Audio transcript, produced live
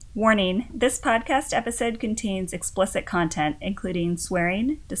Warning, this podcast episode contains explicit content, including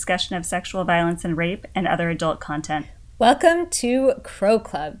swearing, discussion of sexual violence and rape, and other adult content. Welcome to Crow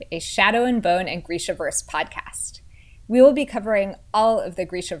Club, a Shadow and Bone and Grishaverse podcast. We will be covering all of the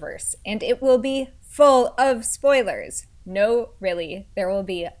Grishaverse, and it will be full of spoilers. No, really, there will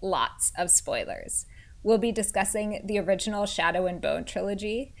be lots of spoilers. We'll be discussing the original Shadow and Bone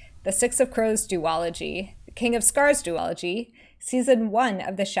trilogy, the Six of Crows duology, the King of Scars duology, Season 1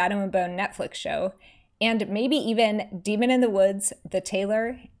 of the Shadow and Bone Netflix show, and maybe even Demon in the Woods, The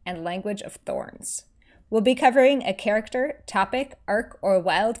Tailor, and Language of Thorns. We'll be covering a character, topic, arc, or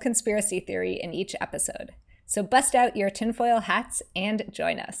wild conspiracy theory in each episode. So bust out your tinfoil hats and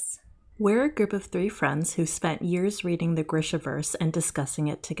join us. We're a group of 3 friends who spent years reading the Grishaverse and discussing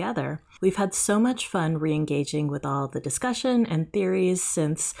it together. We've had so much fun re-engaging with all the discussion and theories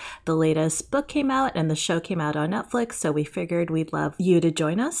since the latest book came out and the show came out on Netflix, so we figured we'd love you to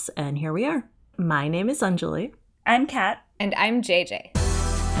join us, and here we are. My name is Anjali. I'm Kat. And I'm JJ.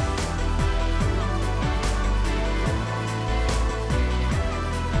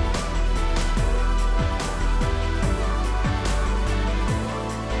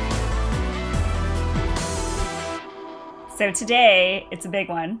 So today, it's a big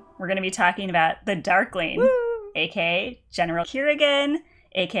one. We're going to be talking about the Darkling, a.k.a. General Kirigan,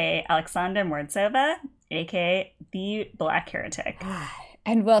 a.k.a. Alexandra Mordzova, a.k.a. the Black Heretic.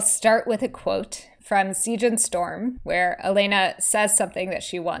 And we'll start with a quote from Siege and Storm, where Elena says something that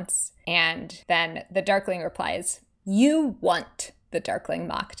she wants, and then the Darkling replies, "You want," the Darkling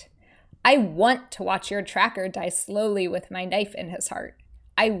mocked. "I want to watch your tracker die slowly with my knife in his heart.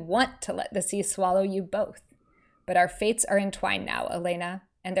 I want to let the sea swallow you both. But our fates are entwined now, Elena,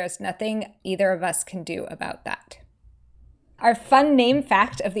 and there's nothing either of us can do about that." Our fun name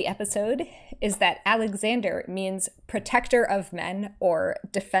fact of the episode is that Alexander means protector of men or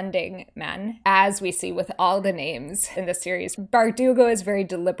defending men, as we see with all the names in the series. Bardugo is very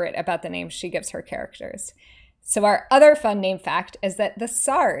deliberate about the names she gives her characters. So our other fun name fact is that the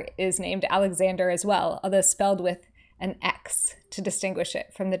Tsar is named Alexander as well, although spelled with an X to distinguish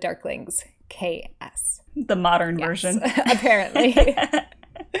it from the Darkling's KS. The modern version. Apparently.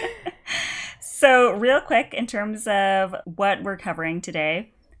 So real quick, in terms of what we're covering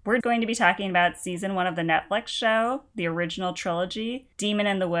today, we're going to be talking about Season 1 of the Netflix show, the original trilogy, Demon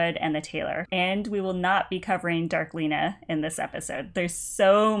in the Wood, and The Tailor. And we will not be covering Darklina in this episode. There's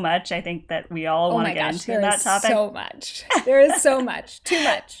so much, I think, that we all want to get into that topic. So much. There is so much. Too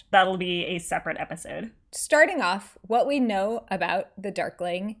much. That'll be a separate episode. Starting off, what we know about the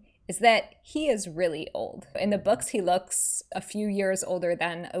Darkling is that he is really old. In the books, he looks a few years older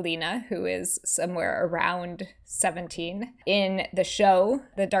than Alina, who is somewhere around 17. In the show,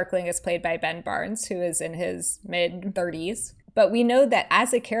 the Darkling is played by Ben Barnes, who is in his mid-30s. But we know that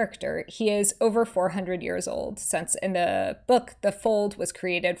as a character, he is over 400 years old, since in the book, the Fold was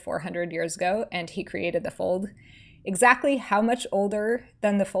created 400 years ago, and he created the Fold. Exactly how much older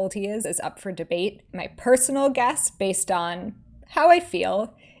than the Fold he is up for debate. My personal guess, based on how I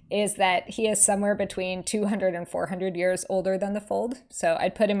feel, is that he is somewhere between 200 and 400 years older than the Fold. So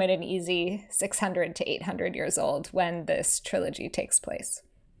I'd put him at an easy 600 to 800 years old when this trilogy takes place.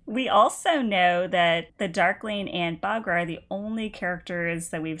 We also know that the Darkling and Baghra are the only characters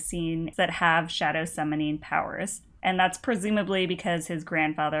that we've seen that have shadow summoning powers. And that's presumably because his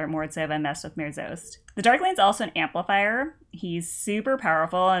grandfather, Mordzova, messed with Mirzost. The Darkling's also an amplifier. He's super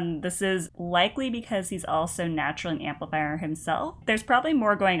powerful, and this is likely because he's also naturally an amplifier himself. There's probably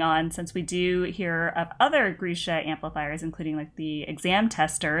more going on since we do hear of other Grisha amplifiers, including like the exam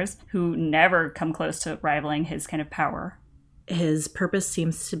testers, who never come close to rivaling his kind of power. His purpose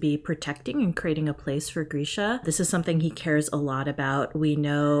seems to be protecting and creating a place for Grisha. This is something he cares a lot about. We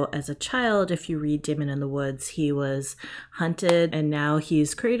know as a child, if you read Demon in the Woods, he was hunted, and now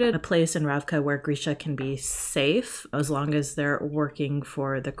he's created a place in Ravka where Grisha can be safe as long as they're working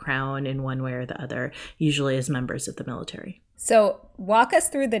for the crown in one way or the other, usually as members of the military. So walk us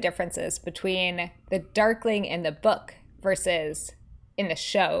through the differences between the Darkling in the book versus in the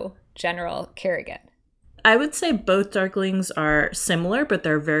show, General Kirigan. I would say both Darklings are similar, but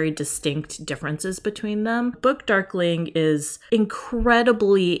there are very distinct differences between them. Book Darkling is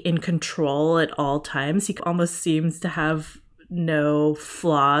incredibly in control at all times. He almost seems to have no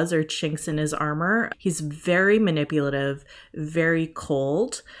flaws or chinks in his armor. He's very manipulative, very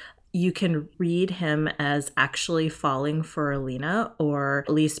cold. You can read him as actually falling for Alina, or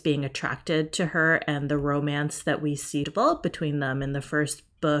at least being attracted to her, and the romance that we see develop between them in the first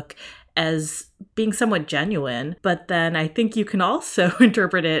book as being somewhat genuine, but then I think you can also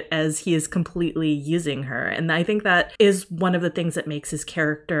interpret it as he is completely using her. And I think that is one of the things that makes his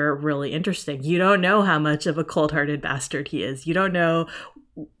character really interesting. You don't know how much of a cold-hearted bastard he is. You don't know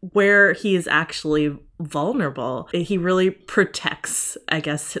where he is actually vulnerable. He really protects, I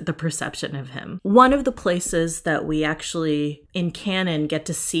guess, the perception of him. One of the places that we actually, in canon, get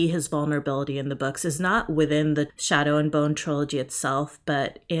to see his vulnerability in the books is not within the Shadow and Bone trilogy itself,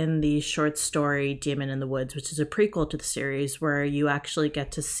 but in the short story Demon in the Woods, which is a prequel to the series, where you actually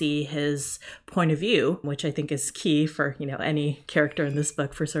get to see his point of view, which I think is key for, any character in this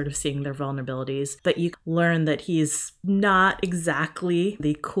book for sort of seeing their vulnerabilities. But you learn that he's not exactly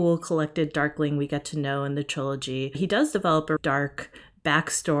the cool, collected Darkling we get to know in the trilogy. He does develop a dark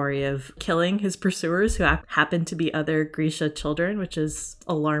backstory of killing his pursuers who happen to be other Grisha children, which is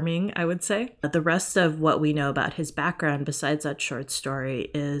alarming, I would say. The rest of what we know about his background besides that short story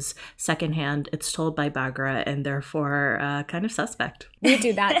is secondhand. It's told by Baghra and therefore kind of suspect. We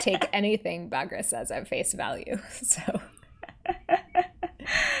do not take anything Baghra says at face value, so...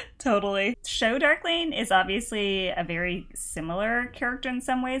 Totally. Show Darkling is obviously a very similar character in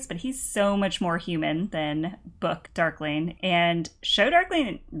some ways, but he's so much more human than book Darkling. And Show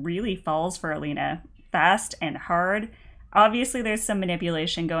Darkling really falls for Alina fast and hard. Obviously, there's some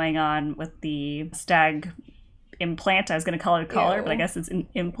manipulation going on with the stag implant. I was going to call it a collar, but I guess it's an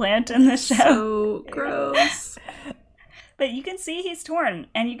implant in the show. So gross. But you can see he's torn,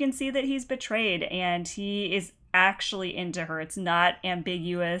 and you can see that he's betrayed, and he is actually into her. It's not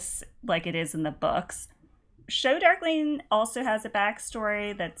ambiguous like it is in the books. Show Darkling also has a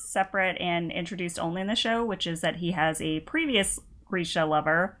backstory that's separate and introduced only in the show, which is that he has a previous Grisha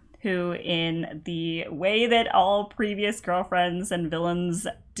lover who, in the way that all previous girlfriends and villains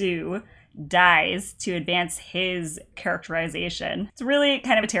do, dies to advance his characterization. It's really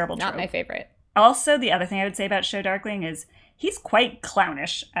kind of a terrible trope. Not my favorite. Also, the other thing I would say about Show Darkling is he's quite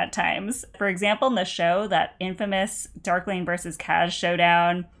clownish at times. For example, in the show, that infamous Darkling versus Kaz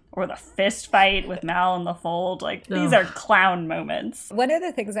showdown, or the fist fight with Mal in the Fold, these are clown moments. One of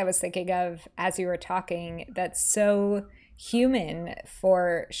the things I was thinking of as you were talking that's so human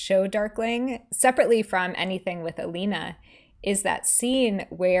for Show Darkling, separately from anything with Alina, is that scene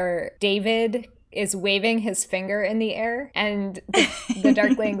where David is waving his finger in the air and the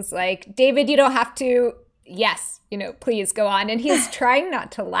Darkling's like, David, you don't have to. Yes, please go on. And he's trying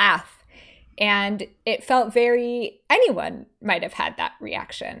not to laugh. And it felt anyone might have had that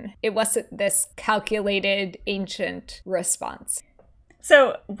reaction. It wasn't this calculated, ancient response.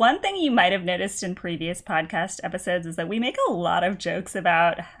 So one thing you might have noticed in previous podcast episodes is that we make a lot of jokes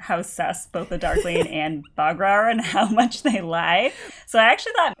about how sus both the Darkling and Baghra are and how much they lie. So I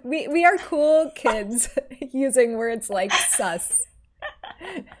actually thought... We are cool kids using words like sus.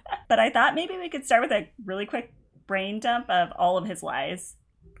 But I thought maybe we could start with a really quick brain dump of all of his lies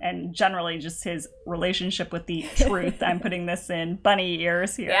and generally just his relationship with the truth. I'm putting this in bunny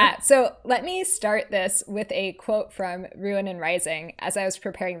ears here. Yeah, so let me start this with a quote from Ruin and Rising. As I was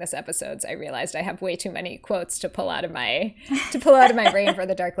preparing this episode, I realized I have way too many quotes to pull out of my brain for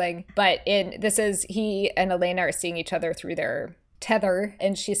the Darkling. But he and Elena are seeing each other through their tether,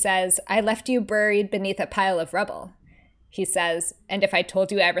 and she says, "I left you buried beneath a pile of rubble." He says, "And if I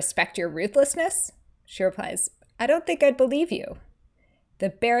told you I respect your ruthlessness?" She replies, "I don't think I'd believe you." The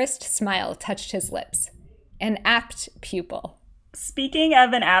barest smile touched his lips. An apt pupil. Speaking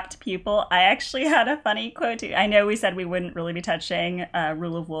of an apt pupil, I actually had a funny quote too. I know we said we wouldn't really be touching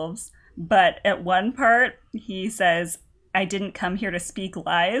Rule of Wolves, but at one part he says, "I didn't come here to speak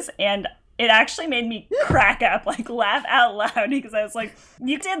lies," and it actually made me crack up, laugh out loud, because I was like,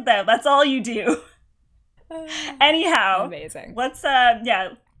 you did though, that's all you do. Anyhow, amazing. Let's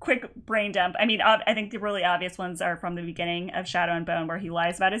quick brain dump. I mean, I think the really obvious ones are from the beginning of Shadow and Bone, where he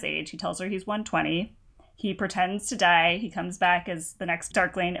lies about his age. He tells her he's 120. He pretends to die. He comes back as the next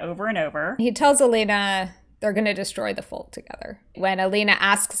Darkling over and over. He tells Alina they're going to destroy the Fold together. When Alina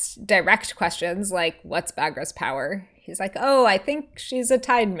asks direct questions like, what's Baghra's power? He's like, oh, I think she's a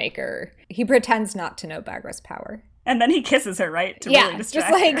tide maker. He pretends not to know Baghra's power. And then he kisses her, right? To really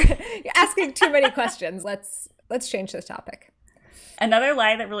distract her. You're asking too many questions. Let's change this topic. Another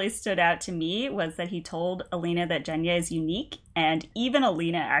lie that really stood out to me was that he told Alina that Genya is unique, and even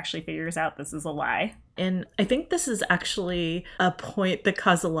Alina actually figures out this is a lie. And I think this is actually a point that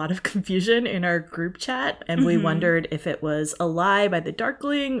caused a lot of confusion in our group chat. And we wondered if it was a lie by the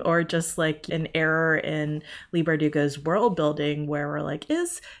Darkling or just an error in Leigh Bardugo's world building, where we're like,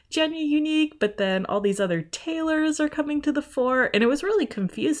 is Genya unique, but then all these other tailors are coming to the fore, and it was really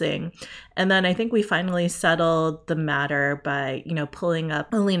confusing. And then I think we finally settled the matter by, pulling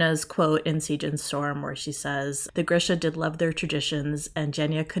up Alina's quote in Siege and Storm where she says, "The Grisha did love their traditions, and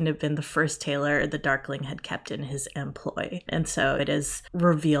Genya couldn't have been the first tailor the Darkling had kept in his employ." And so it is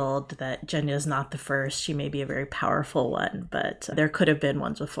revealed that Genya is not the first. She may be a very powerful one, but there could have been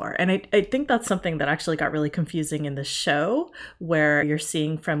ones before. And I think that's something that actually got really confusing in the show, where you're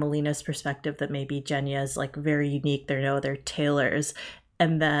seeing from Alina's perspective that maybe Genya is like very unique. There are no other tailors.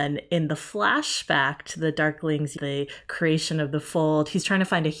 And then in the flashback to the Darklings, the creation of the fold, he's trying to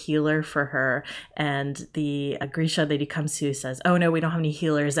find a healer for her. And the Grisha that he comes to says, "Oh no, we don't have any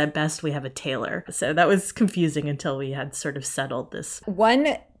healers. At best, we have a tailor." So that was confusing until we had sort of settled this.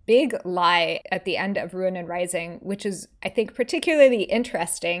 One big lie at the end of Ruin and Rising, which is, I think, particularly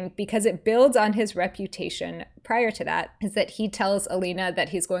interesting because it builds on his reputation prior to that, is that he tells Alina that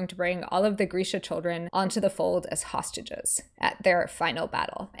he's going to bring all of the Grisha children onto the fold as hostages at their final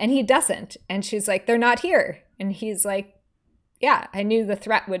battle. And he doesn't. And she's like, "They're not here." And he's like, "Yeah, I knew the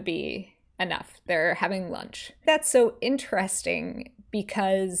threat would be enough. They're having lunch." That's so interesting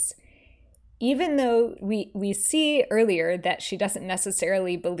because even though we see earlier that she doesn't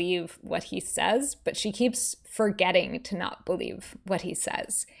necessarily believe what he says, but she keeps forgetting to not believe what he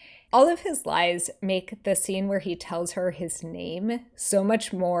says. All of his lies make the scene where he tells her his name so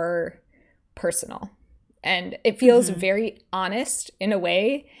much more personal. And it feels very honest in a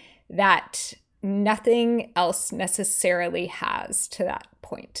way that nothing else necessarily has to that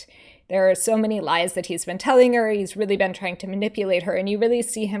point. There are so many lies that he's been telling her. He's really been trying to manipulate her, and you really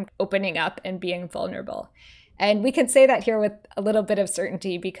see him opening up and being vulnerable. And we can say that here with a little bit of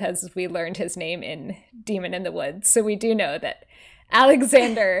certainty because we learned his name in Demon in the Woods. So we do know that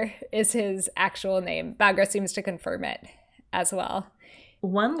Alexander is his actual name. Baghra seems to confirm it as well.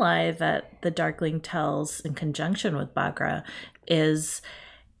 One lie that the Darkling tells in conjunction with Baghra is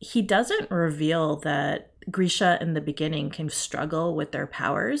he doesn't reveal that Grisha in the beginning can struggle with their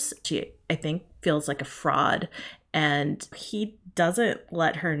powers. She, I think, feels like a fraud. And he doesn't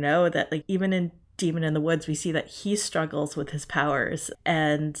let her know that, like, even in Demon in the Woods, we see that he struggles with his powers.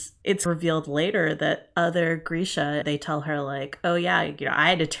 And it's revealed later that other Grisha, they tell her like, "Oh yeah, I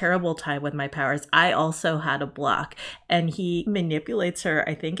had a terrible time with my powers. I also had a block." And he manipulates her,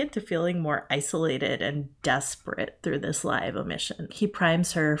 I think, into feeling more isolated and desperate through this lie of omission. He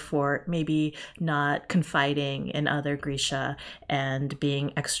primes her for maybe not confiding in other Grisha and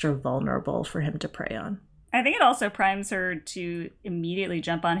being extra vulnerable for him to prey on. I think it also primes her to immediately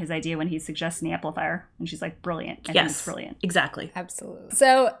jump on his idea when he suggests an amplifier. And she's like, "Brilliant." I think it's brilliant. Exactly. Absolutely.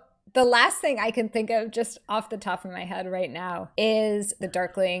 So the last thing I can think of just off the top of my head right now is the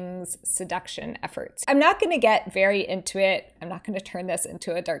Darkling's seduction efforts. I'm not going to get very into it. I'm not going to turn this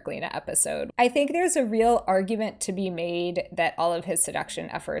into a Darklina episode. I think there's a real argument to be made that all of his seduction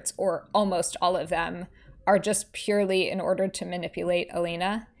efforts, or almost all of them, are just purely in order to manipulate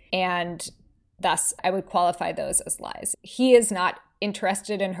Alina. And thus, I would qualify those as lies. He is not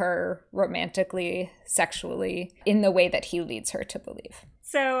interested in her romantically, sexually, in the way that he leads her to believe.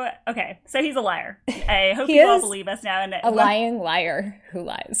 So he's a liar. I hope you all believe us now. And a lying liar who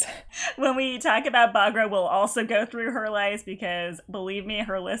lies. When we talk about Baghra, we'll also go through her lies because, believe me,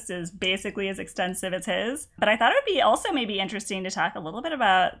 her list is basically as extensive as his. But I thought it would be also maybe interesting to talk a little bit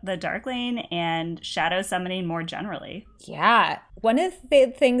about the Darkling and shadow summoning more generally. Yeah. One of the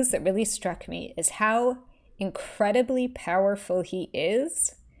things that really struck me is how incredibly powerful he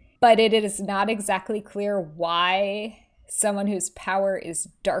is, but it is not exactly clear why someone whose power is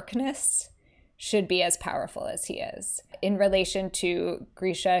darkness should be as powerful as he is in relation to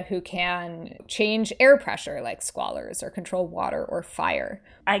Grisha, who can change air pressure like squallers or control water or fire.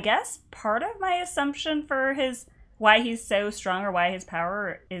 I guess part of my assumption for why he's so strong, or why his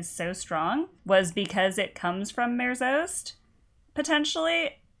power is so strong, was because it comes from Merzost,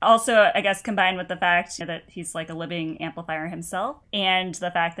 potentially. Also, I guess combined with the fact that he's like a living amplifier himself, and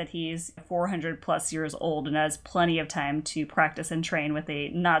the fact that he's 400 plus years old and has plenty of time to practice and train with a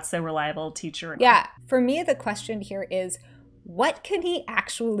not so reliable teacher. Yeah, for me, the question here is, what can he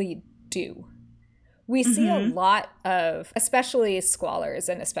actually do? We see a lot of, especially squallers,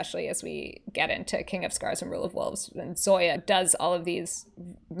 and especially as we get into King of Scars and Rule of Wolves, and Zoya does all of these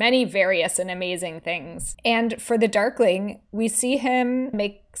many various and amazing things. And for the Darkling, we see him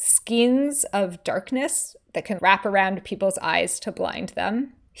make skeins of darkness that can wrap around people's eyes to blind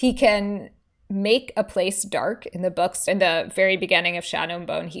them. He can make a place dark. In the books, in the very beginning of Shadow and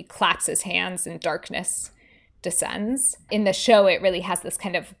Bone, he claps his hands in darkness descends. In the show, it really has this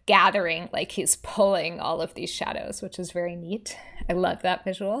kind of gathering, like he's pulling all of these shadows, which is very neat. I love that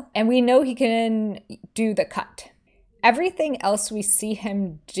visual. And we know he can do the cut. Everything else we see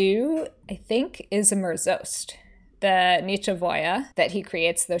him do, I think, is a Merzost. The Nichevoya that he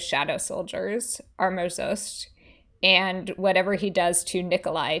creates, those shadow soldiers, are Merzost. And whatever he does to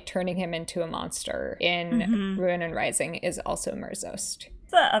Nikolai, turning him into a monster in Ruin and Rising, is also Merzost.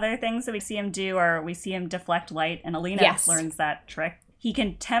 The other things that we see him do are we see him deflect light, and Alina learns that trick. He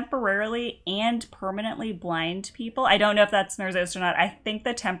can temporarily and permanently blind people. I don't know if that's Merzost or not. I think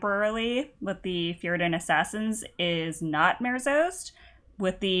the temporarily with the Fjordan assassins is not Merzost.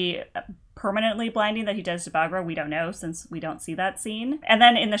 With the permanently blinding that he does to Bagra, we don't know since we don't see that scene. And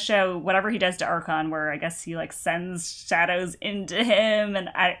then in the show, whatever he does to Archon, where I guess he like sends shadows into him, and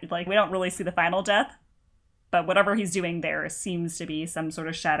we don't really see the final death. But whatever he's doing there seems to be some sort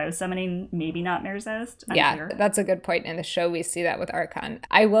of shadow summoning, maybe not Merzost. Yeah, that's a good point. In the show, we see that with Archon.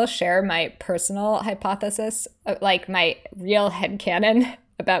 I will share my personal hypothesis, like my real headcanon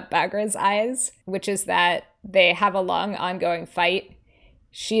about Bagra's eyes, which is that they have a long ongoing fight.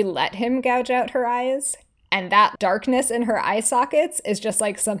 She let him gouge out her eyes, and that darkness in her eye sockets is just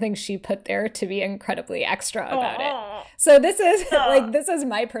like something she put there to be incredibly extra about it. So this is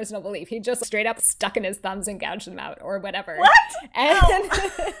my personal belief. He just straight up stuck in his thumbs and gouged them out or whatever. What? And,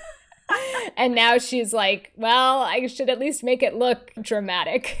 and now she's like, well, I should at least make it look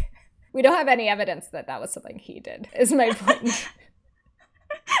dramatic. We don't have any evidence that that was something he did, is my point.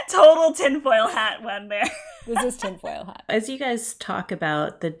 Total tinfoil hat one there. This is tinfoil hat. As you guys talk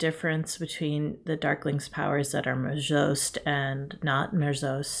about the difference between the Darkling's powers that are Merzost and not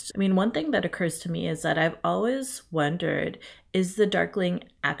Merzost, I mean, one thing that occurs to me is that I've always wondered, is the Darkling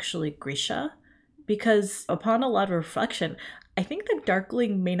actually Grisha? Because upon a lot of reflection, I think the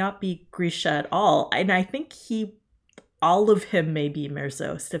Darkling may not be Grisha at all. And I think all of him may be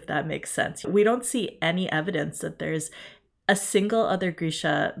Merzost, if that makes sense. We don't see any evidence that there's a single other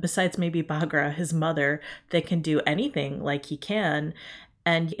Grisha, besides maybe Bagra, his mother, that can do anything like he can.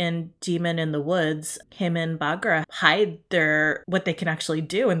 And in Demon in the Woods, him and Bagra hide what they can actually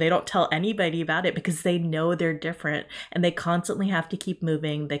do, and they don't tell anybody about it because they know they're different, and they constantly have to keep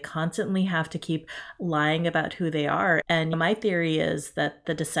moving. They constantly have to keep lying about who they are. And my theory is that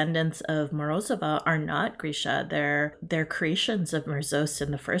the descendants of Morozova are not Grisha. They're creations of Merzost in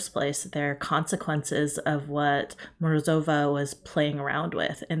the first place. They're consequences of what Morozova was playing around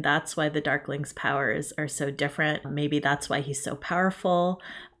with. And that's why the Darkling's powers are so different. Maybe that's why he's so powerful.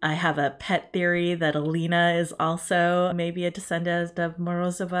 I have a pet theory that Alina is also maybe a descendant of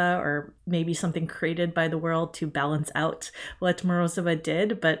Morozova, or maybe something created by the world to balance out what Morozova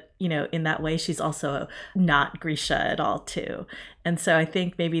did. But, in that way, she's also not Grisha at all, too. And so I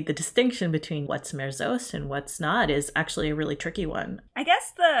think maybe the distinction between what's Merzost and what's not is actually a really tricky one. I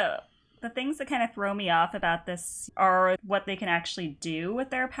guess the things that kind of throw me off about this are what they can actually do with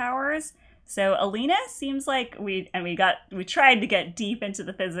their powers. So Alina seems like we tried to get deep into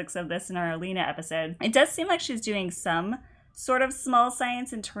the physics of this in our Alina episode. It does seem like she's doing some sort of small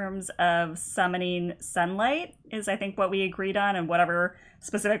science in terms of summoning sunlight is I think what we agreed on, and whatever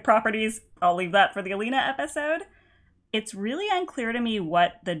specific properties, I'll leave that for the Alina episode. It's really unclear to me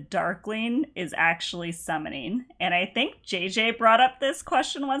what the Darkling is actually summoning. And I think JJ brought up this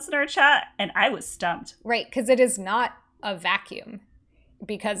question once in our chat, and I was stumped. Right, because it is not a vacuum,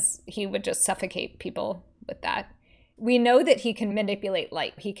 because he would just suffocate people with that. We know that he can manipulate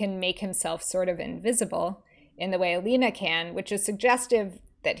light. He can make himself sort of invisible in the way Alina can, which is suggestive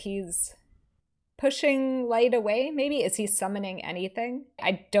that he's pushing light away. Maybe is he summoning anything?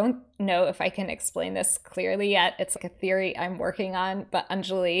 I don't know if I can explain this clearly yet. It's like a theory I'm working on. But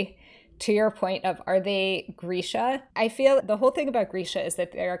Anjali, to your point of are they Grisha? I feel the whole thing about Grisha is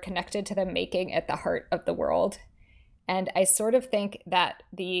that they are connected to the making at the heart of the world. And I sort of think that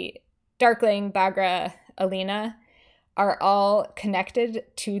the Darkling, Bagra, Alina are all connected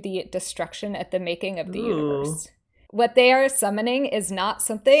to the destruction at the making of the universe. What they are summoning is not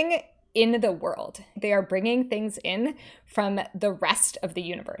something in the world. They are bringing things in from the rest of the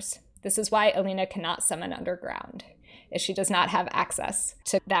universe. This is why Alina cannot summon underground, is she does not have access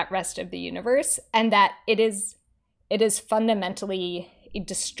to that rest of the universe, and that it is fundamentally a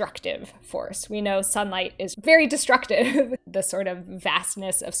destructive force. We know sunlight is very destructive. The sort of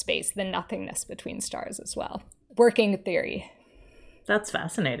vastness of space, the nothingness between stars as well. Working theory. That's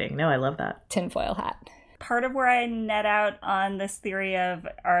fascinating. No, I love that. Tinfoil hat. Part of where I net out on this theory of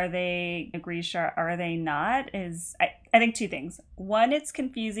are they Grisha, are they not, is I think two things. One, it's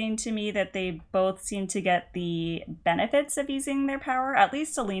confusing to me that they both seem to get the benefits of using their power. At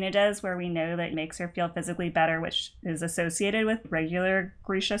least Alina does, where we know that it makes her feel physically better, which is associated with regular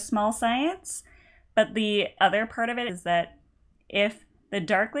Grisha small science. But the other part of it is that if the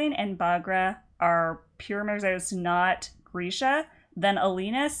Darkling and Baghra are pure Merzost, not Grisha, then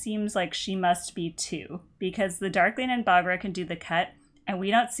Alina seems like she must be too. Because the Darkling and Baghra can do the cut, and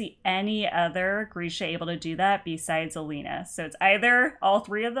we don't see any other Grisha able to do that besides Alina. So it's either all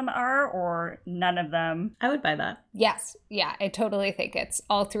three of them are or none of them. I would buy that. Yes. Yeah, I totally think it's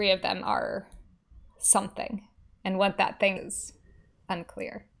all three of them are something. And what that thing is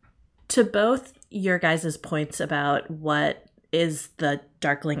unclear. To both your guys' points about what is the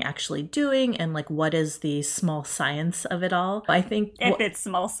Darkling actually doing and like what is the small science of it all, I think if it's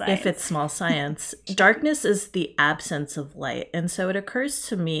small science, darkness is the absence of light. And so it occurs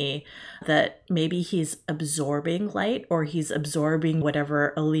to me that maybe he's absorbing light, or he's absorbing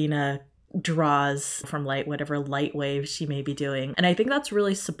whatever Alina draws from light, whatever light waves she may be doing. And I think that's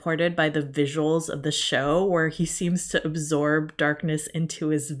really supported by the visuals of the show, where he seems to absorb darkness into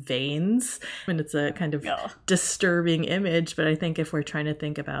his veins. And it's a kind of disturbing image, but I think if we're trying to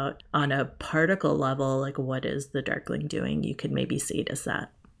think about on a particle level, like what is the Darkling doing, you could maybe see it as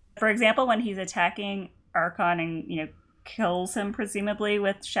that. For example, when he's attacking Archon and, kills him presumably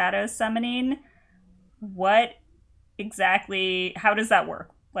with shadow summoning, what exactly, how does that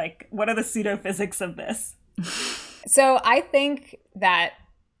work? Like, what are the pseudophysics of this? So I think that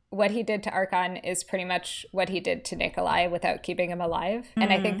what he did to Archon is pretty much what he did to Nikolai without keeping him alive. Mm-hmm.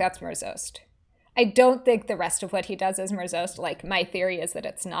 And I think that's Merzost. I don't think the rest of what he does is Merzost. Like, my theory is that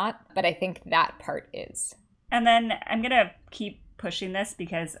it's not, but I think that part is. And then I'm going to keep pushing this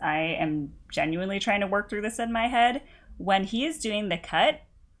because I am genuinely trying to work through this in my head. When he is doing the cut,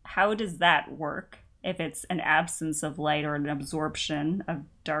 how does that work? If it's an absence of light or an absorption of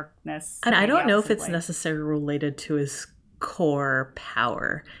darkness. And I don't know if it's necessarily related to his core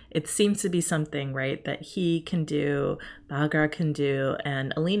power. It seems to be something, right, that he can do, Baghra can do,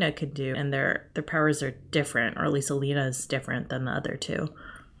 and Alina can do, and their powers are different, or at least Alina is different than the other two.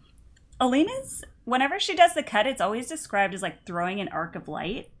 Alina's, whenever she does the cut, it's always described as like throwing an arc of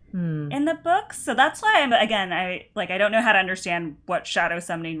light. In the book. So that's why I don't know how to understand what shadow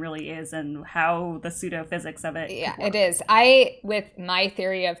summoning really is and how the pseudophysics of it. Yeah, work. It is. With my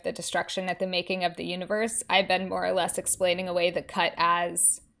theory of the destruction at the making of the universe, I've been more or less explaining away the cut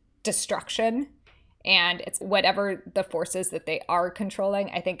as destruction. And it's whatever the forces that they are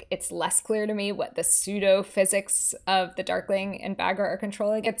controlling. I think it's less clear to me what the pseudo-physics of the Darkling and Baghra are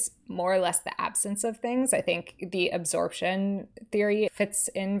controlling. It's more or less the absence of things. I think the absorption theory fits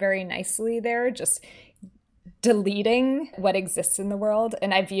in very nicely there, just deleting what exists in the world.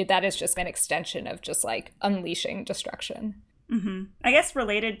 And I view that as just an extension of just like unleashing destruction. Mm-hmm. I guess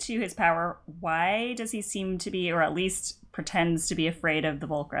related to his power, why does he seem to be, or at least pretends to be, afraid of the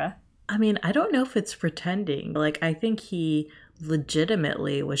Volcra? I mean, I don't know if it's pretending. Like, I think he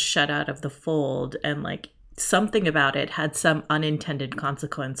legitimately was shut out of the fold, and like something about it had some unintended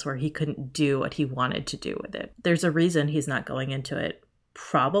consequence where he couldn't do what he wanted to do with it. There's a reason he's not going into it.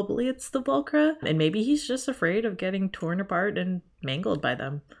 Probably it's the Volcra, and maybe he's just afraid of getting torn apart and mangled by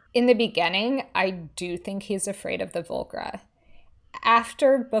them. In the beginning, I do think he's afraid of the Volcra.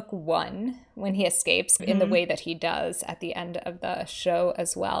 After book 1, when he escapes in the way that he does at the end of the show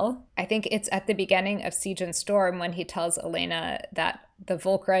as well, I think it's at the beginning of Siege and Storm when he tells Elena that the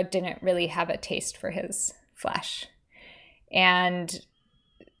Volcra didn't really have a taste for his flesh. And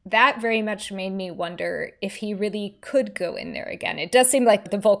that very much made me wonder if he really could go in there again. It does seem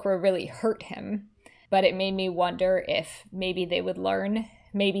like the Volcra really hurt him, but it made me wonder if maybe they would learn,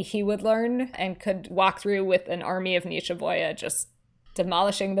 maybe he would learn and could walk through with an army of Nichevoya just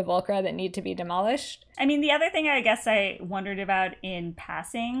demolishing the Volcra that need to be demolished. I mean, the other thing I guess I wondered about in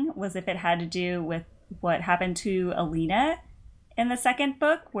passing was if it had to do with what happened to Alina in the second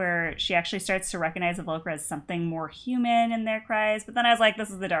book, where she actually starts to recognize the Volcra as something more human in their cries. But then I was like, this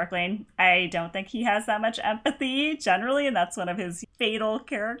is the Darkling. I don't think he has that much empathy generally, and that's one of his fatal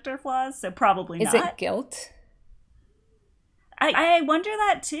character flaws, so probably not. Is it guilt? I wonder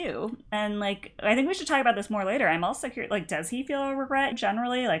that too. And like, I think we should talk about this more later. I'm also curious, like, does he feel regret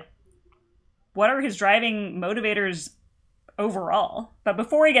generally? Like, what are his driving motivators overall? But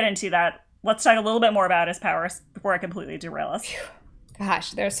before we get into that, let's talk a little bit more about his powers before I completely derail us.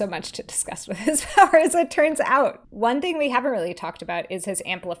 Gosh, there's so much to discuss with his powers, it turns out. One thing we haven't really talked about is his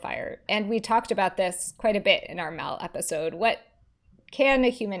amplifier. And we talked about this quite a bit in our Mal episode. What can a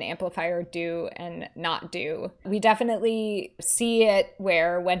human amplifier do and not do? We definitely see it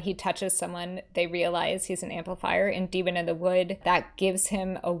where when he touches someone, they realize he's an amplifier. In Demon in the Wood, that gives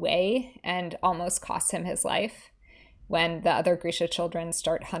him away and almost costs him his life when the other Grisha children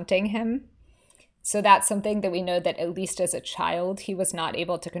start hunting him. So that's something that we know that at least as a child, he was not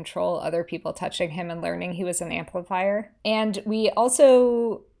able to control other people touching him and learning he was an amplifier. And we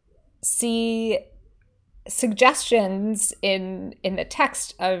also see suggestions in the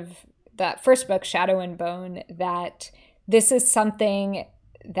text of that first book, Shadow and Bone, that this is something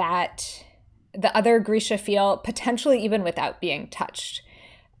that the other Grisha feel, potentially even without being touched.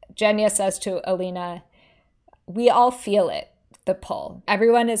 Genya says to Alina, we all feel it. The pull.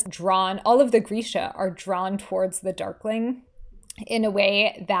 Everyone is drawn, all of the Grisha are drawn towards the Darkling in a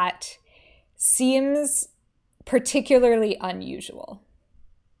way that seems particularly unusual.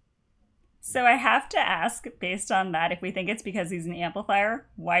 So I have to ask, based on that, if we think it's because he's an amplifier,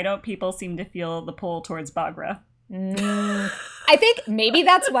 why don't people seem to feel the pull towards Baghra? I think maybe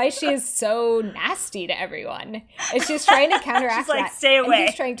that's why she is so nasty to everyone. And she's trying to counteract she's like, that. Stay away. And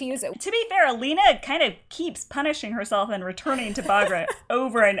he's trying to use it. To be fair, Alina kind of keeps punishing herself and returning to Baghra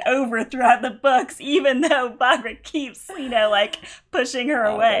over and over throughout the books, even though Baghra keeps, like, pushing her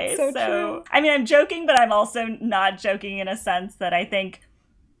away. That's so true. I mean, I'm joking, but I'm also not joking in a sense that I think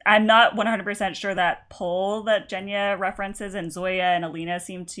I'm not 100% sure that pull that Genya references and Zoya and Alina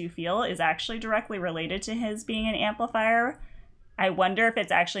seem to feel is actually directly related to his being an amplifier. I wonder if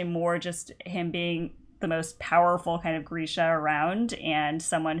it's actually more just him being the most powerful kind of Grisha around and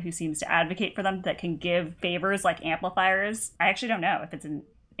someone who seems to advocate for them that can give favors like amplifiers. I actually don't know if it's an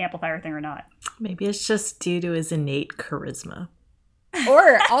amplifier thing or not. Maybe it's just due to his innate charisma.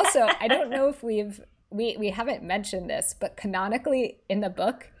 Or also, I don't know if we haven't mentioned this, but canonically in the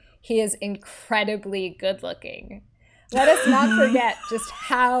book, he is incredibly good looking. Let us not forget just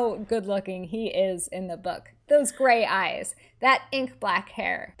how good looking he is in the book. Those gray eyes, that ink black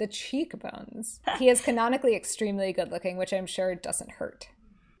hair, the cheekbones. He is canonically extremely good looking, which I'm sure doesn't hurt.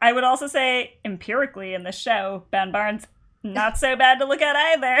 I would also say empirically in the show, Ben Barnes, not so bad to look at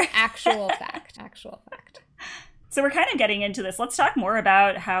either. Actual fact. So we're kind of getting into this. Let's talk more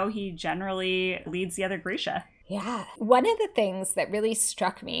about how he generally leads the other Grisha. Yeah. One of the things that really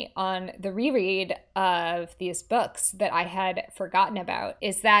struck me on the reread of these books that I had forgotten about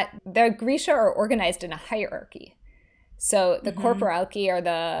is that the Grisha are organized in a hierarchy. So the Corporalki are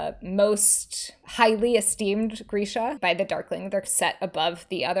the most highly esteemed Grisha by the Darkling. They're set above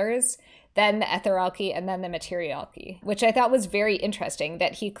the others. Then the Etheralki, and then the Materialki, which I thought was very interesting,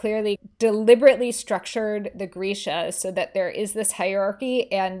 that he clearly deliberately structured the Grisha so that there is this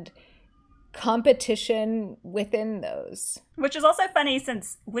hierarchy and competition within those. Which is also funny,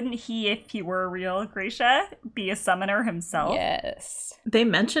 since wouldn't he, if he were a real Grisha, be a summoner himself? Yes. They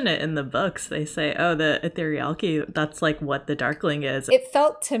mention it in the books. They say, oh, the Etherealki, that's like what the Darkling is. It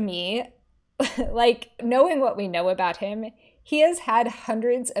felt to me like, knowing what we know about him, he has had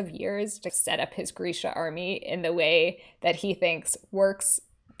hundreds of years to set up his Grisha army in the way that he thinks works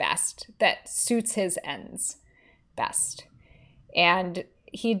best, that suits his ends best. And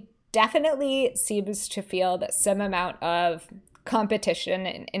he definitely seems to feel that some amount of competition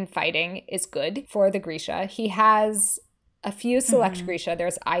in fighting is good for the Grisha. He has a few select Grisha.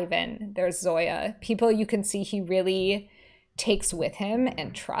 There's Ivan, there's Zoya, people you can see he really takes with him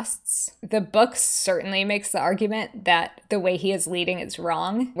and trusts. The book certainly makes the argument that the way he is leading is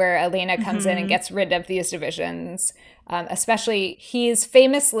wrong, where Alina comes in and gets rid of these divisions. Especially, he's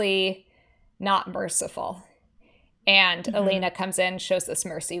famously not merciful. And Alina comes in, shows this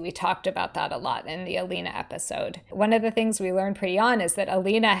mercy. We talked about that a lot in the Alina episode. One of the things we learned pretty on is that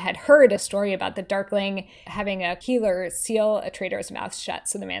Alina had heard a story about the Darkling having a healer seal a traitor's mouth shut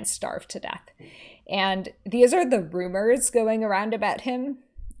so the man starved to death. And these are the rumors going around about him.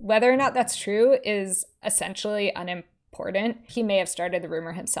 Whether or not that's true is essentially unimportant. He may have started the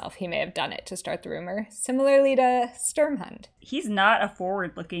rumor himself. He may have done it to start the rumor. Similarly to Sturmhund. He's not a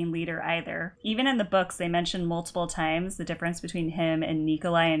forward-looking leader either. Even in the books, they mention multiple times the difference between him and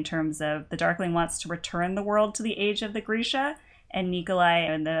Nikolai in terms of the Darkling wants to return the world to the age of the Grisha, and Nikolai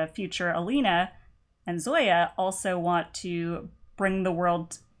and the future Alina and Zoya also want to bring the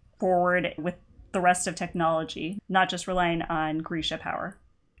world forward with the rest of technology, not just relying on Grisha power.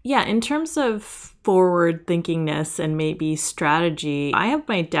 Yeah, in terms of forward thinkingness and maybe strategy, I have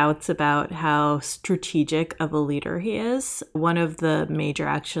my doubts about how strategic of a leader he is. One of the major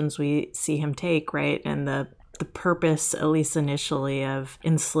actions we see him take, right, and the purpose, at least initially, of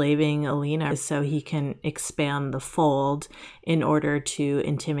enslaving Alina is so he can expand the fold in order to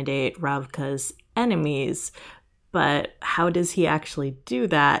intimidate Ravka's enemies. But how does he actually do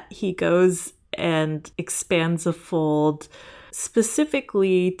that? He goes and expands a fold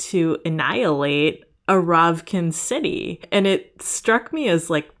specifically to annihilate a Ravkin city. And it struck me as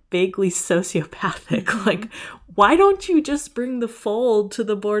like vaguely sociopathic. Like, why don't you just bring the fold to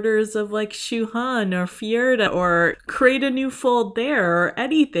the borders of like Shuhan or Fjerda or create a new fold there or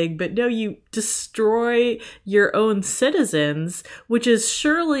anything? But no, you destroy your own citizens, which is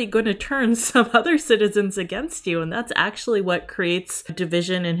surely going to turn some other citizens against you. And that's actually what creates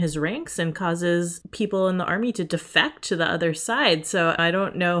division in his ranks and causes people in the army to defect to the other side. So I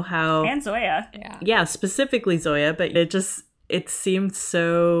don't know how... And Zoya. Yeah, specifically Zoya, but it seemed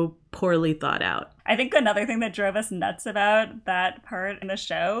so poorly thought out. I think another thing that drove us nuts about that part in the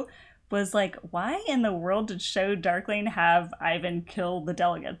show was like, why in the world did Show Darkling have Ivan kill the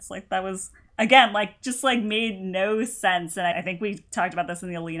delegates? Like, that was, again, like, just like made no sense. And I think we talked about this in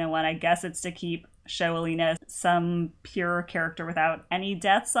the Alina one. I guess it's to keep Show Alina some pure character without any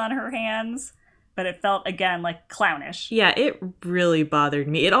deaths on her hands. But it felt, again, like clownish. Yeah, it really bothered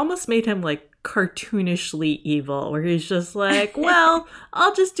me. It almost made him like cartoonishly evil, where he's just like, well,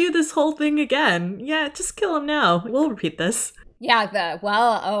 I'll just do this whole thing again. Yeah, just kill him now. We'll repeat this. Yeah,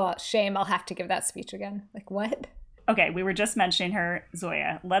 shame, I'll have to give that speech again. Like, what? Okay, we were just mentioning her,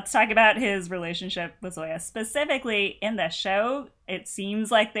 Zoya. Let's talk about his relationship with Zoya. Specifically, in the show, it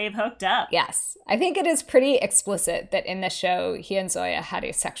seems like they've hooked up. Yes. I think it is pretty explicit that in the show, he and Zoya had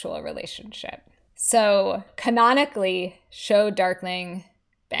a sexual relationship. So, canonically, Show Darkling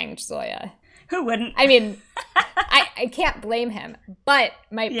banged Zoya. Who wouldn't? I mean, I can't blame him. But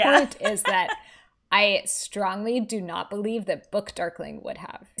my point is that I strongly do not believe that Book Darkling would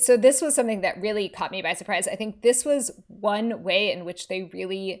have. So this was something that really caught me by surprise. I think this was one way in which they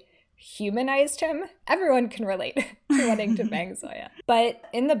really humanized him. Everyone can relate to wanting to bang Zoya. But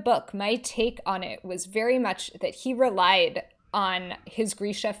in the book, my take on it was very much that he relied on his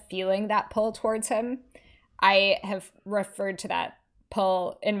Grisha feeling that pull towards him. I have referred to that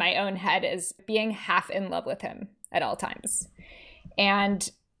pull in my own head as being half in love with him at all times. And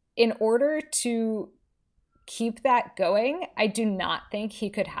in order to keep that going, I do not think he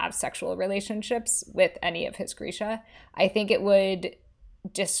could have sexual relationships with any of his Grisha. I think it would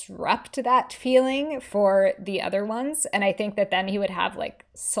disrupt that feeling for the other ones. And I think that then he would have like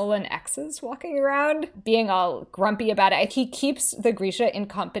sullen exes walking around being all grumpy about it. He keeps the Grisha in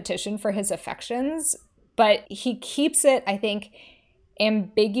competition for his affections, but he keeps it, I think,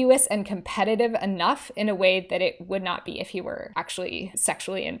 ambiguous and competitive enough in a way that it would not be if he were actually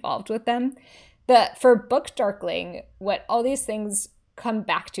sexually involved with them. For Book Darkling, what all these things come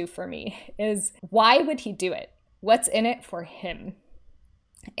back to for me is, why would he do it? What's in it for him?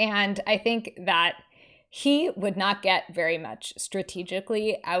 And I think that he would not get very much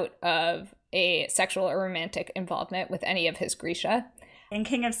strategically out of a sexual or romantic involvement with any of his Grisha. In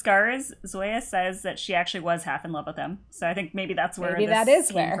King of Scars, Zoya says that she actually was half in love with him. So I think maybe that's where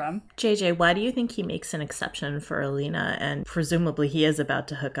this came from. JJ, why do you think he makes an exception for Alina, and presumably he is about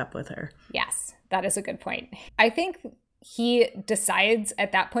to hook up with her? Yes, that is a good point. I think he decides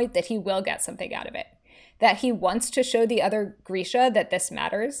at that point that he will get something out of it. That he wants to show the other Grisha that this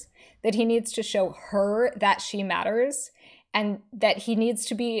matters, that he needs to show her that she matters, and that he needs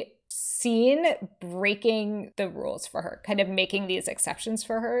to be seen breaking the rules for her, kind of making these exceptions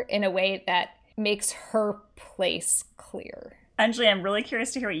for her in a way that makes her place clear. Anjali, I'm really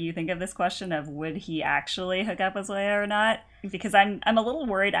curious to hear what you think of this question of would he actually hook up with Zoya or not? Because I'm a little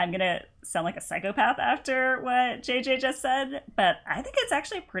worried I'm going to sound like a psychopath after what JJ just said, but I think it's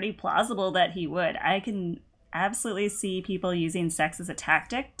actually pretty plausible that he would. I can absolutely see people using sex as a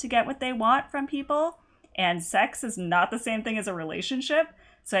tactic to get what they want from people, and sex is not the same thing as a relationship.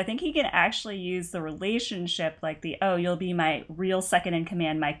 So I think he can actually use the relationship, like you'll be my real second in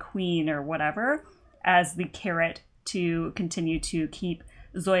command, my queen or whatever, as the carrot to continue to keep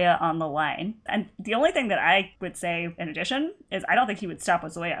Zoya on the line. And the only thing that I would say in addition is I don't think he would stop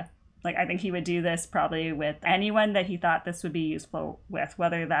with Zoya. Like, I think he would do this probably with anyone that he thought this would be useful with,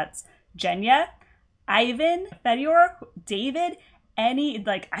 whether that's Genya, Ivan, Fedor, David,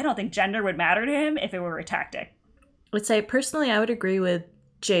 I don't think gender would matter to him if it were a tactic. I would say, personally, I would agree with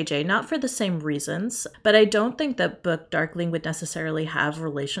JJ, not for the same reasons, but I don't think that Book Darkling would necessarily have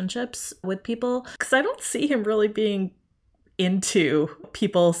relationships with people, because I don't see him really being into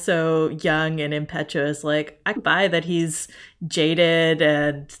people so young and impetuous. Like, I buy that he's jaded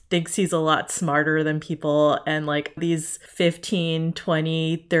and thinks he's a lot smarter than people, and like these 15,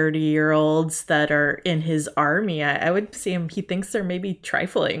 20, 30-year-olds that are in his army, I would see him, he thinks they're maybe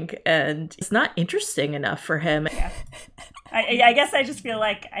trifling and it's not interesting enough for him. Yeah. I guess I just feel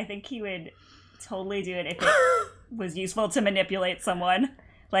like I think he would totally do it if it was useful to manipulate someone.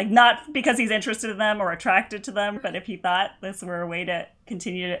 Like, not because he's interested in them or attracted to them, but if he thought this were a way to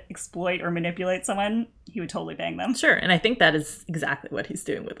continue to exploit or manipulate someone, he would totally bang them. Sure, and I think that is exactly what he's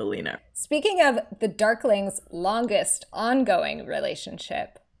doing with Alina. Speaking of the Darkling's longest ongoing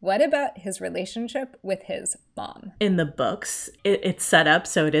relationship, what about his relationship with his mom? In the books, it's set up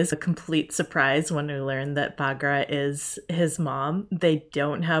so it is a complete surprise when we learn that Baghra is his mom. They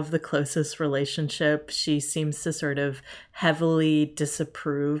don't have the closest relationship. She seems to sort of heavily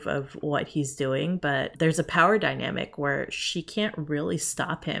disapprove of what he's doing, but there's a power dynamic where she can't really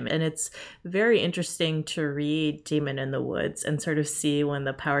stop him. And it's very interesting to read Demon in the Woods and sort of see when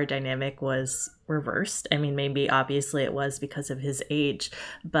the power dynamic was reversed. I mean, maybe obviously it was because of his age,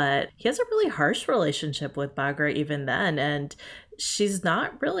 but he has a really harsh relationship with Baghra even then, and she's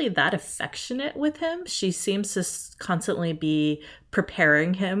not really that affectionate with him. She seems to constantly be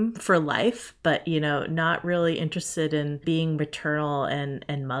preparing him for life, but, you know, not really interested in being maternal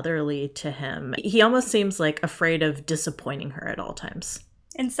and motherly to him. He almost seems like afraid of disappointing her at all times.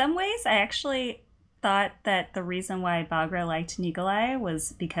 In some ways, I actually thought that the reason why Baghra liked Nikolai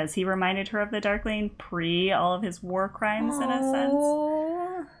was because he reminded her of the Darkling pre all of his war crimes, in a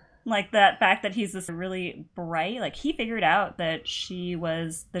sense. Like that fact that he's this really bright, like he figured out that she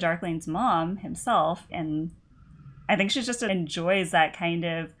was the Darkling's mom himself, and I think she just enjoys that kind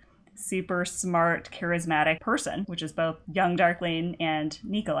of super smart, charismatic person, which is both young Darkling and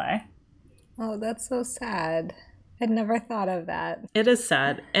Nikolai. Oh, that's so sad. I'd never thought of that. It is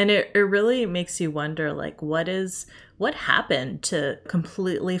sad. And it really makes you wonder, like, what happened to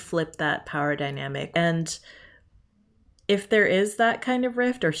completely flip that power dynamic? And if there is that kind of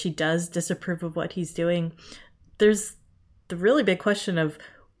rift, or she does disapprove of what he's doing, there's the really big question of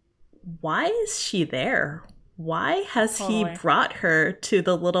why is she there? Why has he brought her to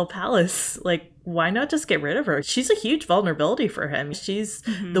the little palace? Like, why not just get rid of her? She's a huge vulnerability for him. She's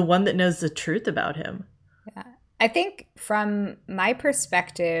the one that knows the truth about him. Yeah. I think from my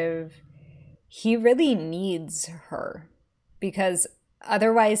perspective, he really needs her because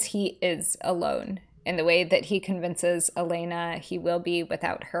otherwise he is alone. In the way that he convinces Elena he will be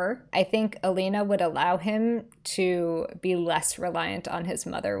without her. I think Elena would allow him to be less reliant on his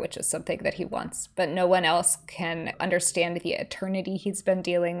mother, which is something that he wants. But no one else can understand the eternity he's been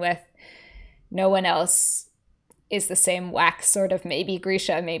dealing with. No one else is the same whack sort of maybe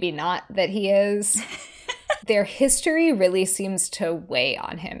Grisha, maybe not that he is. Their history really seems to weigh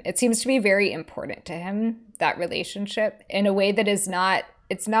on him. It seems to be very important to him, that relationship, in a way that is not...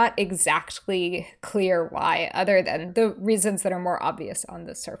 It's not exactly clear why, other than the reasons that are more obvious on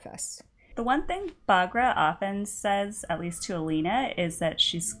the surface. The one thing Baghra often says, at least to Alina, is that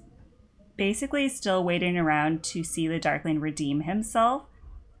she's basically still waiting around to see the Darkling redeem himself.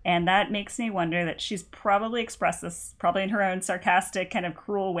 And that makes me wonder that she's probably expressed this, probably in her own sarcastic, kind of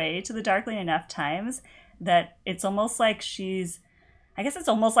cruel way to the Darkling enough times that it's almost like it's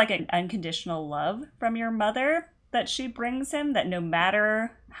almost like an unconditional love from your mother that she brings him, that no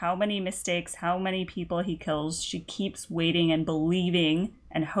matter how many mistakes, how many people he kills, she keeps waiting and believing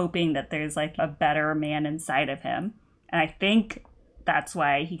and hoping that there's like a better man inside of him. And I think that's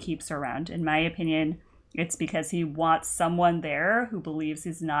why he keeps her around. In my opinion, it's because he wants someone there who believes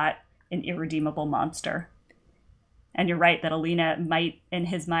he's not an irredeemable monster. And you're right that Alina might, in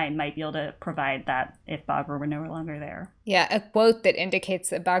his mind, might be able to provide that if Baghra were no longer there. Yeah, a quote that indicates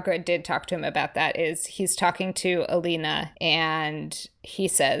that Baghra did talk to him about that is he's talking to Alina and he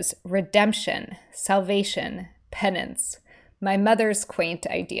says, redemption, salvation, penance, my mother's quaint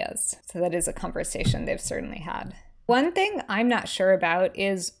ideas. So that is a conversation they've certainly had. One thing I'm not sure about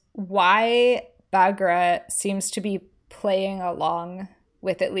is why Baghra seems to be playing along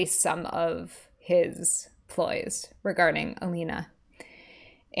with at least some of his ploys regarding Alina.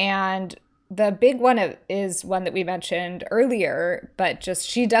 And the big one is one that we mentioned earlier, but just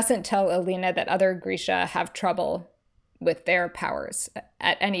she doesn't tell Alina that other Grisha have trouble with their powers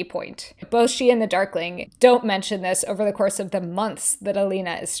at any point. Both she and the Darkling don't mention this over the course of the months that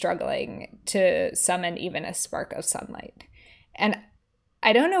Alina is struggling to summon even a spark of sunlight. And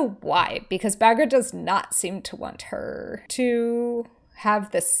I don't know why, because Baghra does not seem to want her to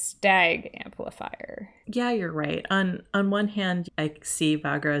have the stag amplifier. Yeah, you're right. On one hand, I see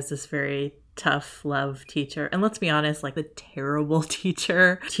Baghra as this very tough love teacher. And let's be honest, like the terrible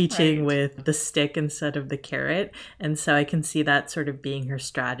teacher teaching with the stick instead of the carrot. And so I can see that sort of being her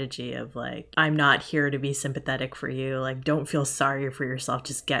strategy of like, I'm not here to be sympathetic for you. Like, don't feel sorry for yourself.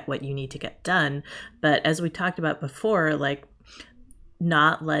 Just get what you need to get done. But as we talked about before, like,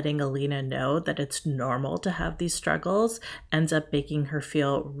 not letting Alina know that it's normal to have these struggles ends up making her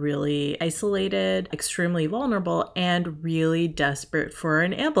feel really isolated, extremely vulnerable, and really desperate for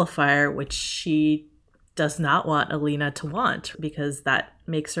an amplifier, which she does not want Alina to want, because that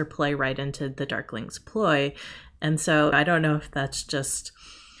makes her play right into the Darkling's ploy. And so I don't know if that's just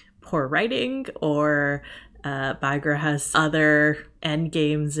poor writing or Baghra has other end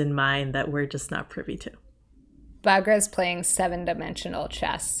games in mind that we're just not privy to. Baghra's playing 7-dimensional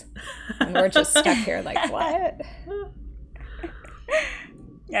chess. And we're just stuck here like, what?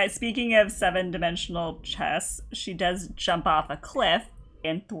 Yeah, speaking of 7-dimensional chess, she does jump off a cliff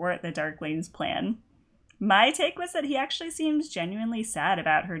and thwart the Darkling's plan. My take was that he actually seems genuinely sad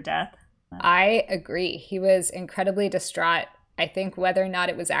about her death. I agree. He was incredibly distraught. I think whether or not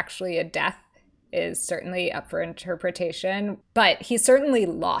it was actually a death is certainly up for interpretation, but he certainly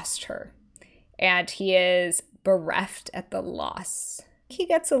lost her. And he is bereft at the loss. He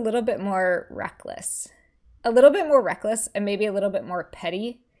gets a little bit more reckless. And maybe a little bit more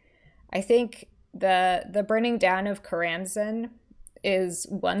petty. I think the burning down of Karamzin is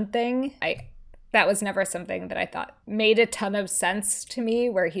one thing. That was never something that I thought made a ton of sense to me,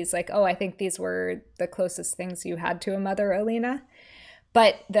 where he's like, oh, I think these were the closest things you had to a mother, Alina.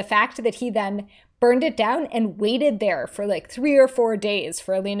 But the fact that he then burned it down and waited there for like 3 or 4 days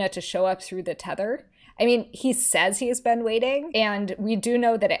for Alina to show up through the tether. I mean, he says he's been waiting, and we do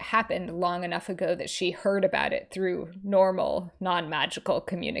know that it happened long enough ago that she heard about it through normal, non-magical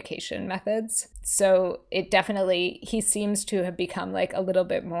communication methods. So it definitely, he seems to have become like a little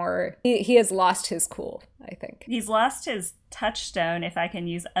bit more, he has lost his cool, I think. He's lost his touchstone, if I can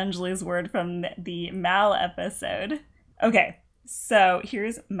use Anjali's word from the Mal episode. Okay, so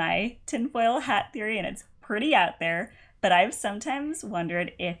here's my tinfoil hat theory, and it's pretty out there. But I've sometimes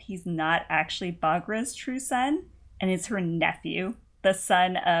wondered if he's not actually Baghra's true son, and it's her nephew, the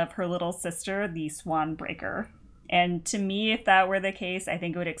son of her little sister, the Swanbreaker. And to me, if that were the case, I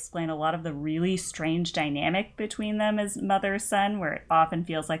think it would explain a lot of the really strange dynamic between them as mother-son, where it often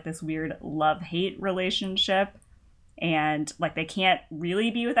feels like this weird love-hate relationship. And like they can't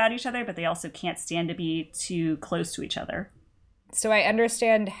really be without each other, but they also can't stand to be too close to each other. So I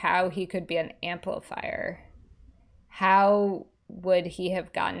understand how he could be an amplifier. How would he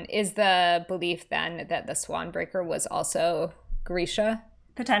have gotten? Is the belief then that the Swanbreaker was also Grisha?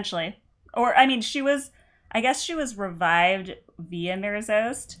 Potentially. Or, I mean, I guess she was revived via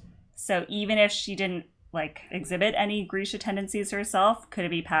Mierzos. So even if she didn't, like, exhibit any Grisha tendencies herself, could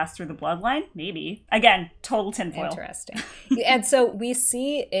it be passed through the bloodline? Maybe. Again, total tinfoil. Interesting. And so we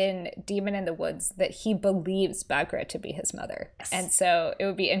see in Demon in the Woods that he believes Baghra to be his mother. Yes. And so it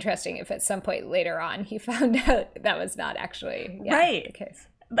would be interesting if at some point later on he found out that was not actually the case.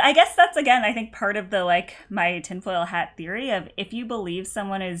 I guess that's, again, I think part of the, like, my tinfoil hat theory of if you believe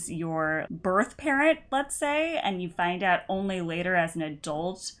someone is your birth parent, let's say, and you find out only later as an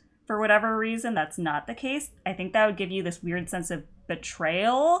adult, for whatever reason, that's not the case, I think that would give you this weird sense of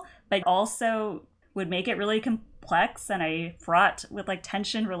betrayal, but also would make it really complex and a fraught with, like,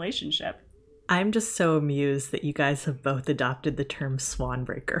 tension relationship. I'm just so amused that you guys have both adopted the term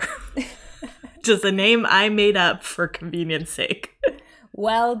Swanbreaker. Just a name I made up for convenience sake.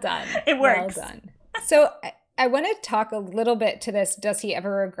 Well done. It works. Well done. So I want to talk a little bit to this, does he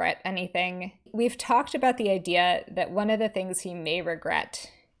ever regret anything? We've talked about the idea that one of the things he may regret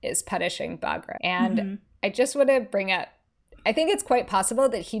is punishing Baghra. And I just want to bring up, I think it's quite possible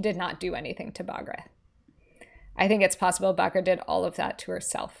that he did not do anything to Baghra. I think it's possible Baghra did all of that to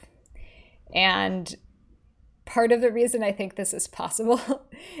herself. And part of the reason I think this is possible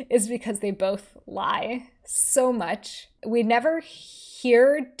is because they both lie so much. We never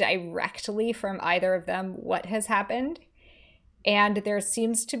hear directly from either of them what has happened. And there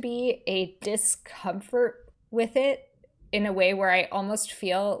seems to be a discomfort with it in a way where I almost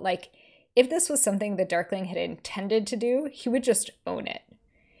feel like if this was something the Darkling had intended to do, he would just own it.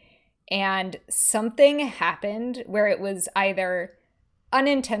 And something happened where it was either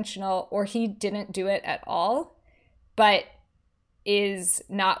unintentional or he didn't do it at all, but is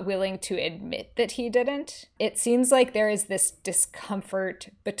not willing to admit that he didn't. It seems like there is this discomfort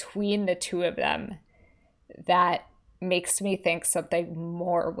between the two of them that makes me think something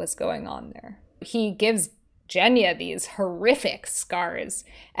more was going on there. He gives Genya these horrific scars.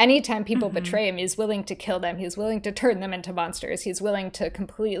 Anytime people betray him, he's willing to kill them. He's willing to turn them into monsters. He's willing to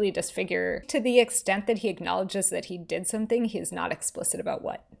completely disfigure. To the extent that he acknowledges that he did something, he is not explicit about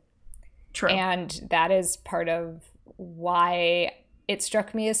what. True. And that is part of why it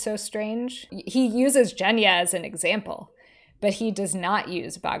struck me as so strange. He uses Genya as an example, but he does not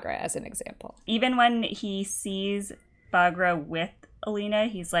use Baghra as an example. Even when he sees Baghra with Alina.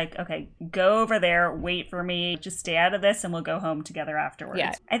 He's like, okay, go over there, wait for me, just stay out of this and we'll go home together afterwards.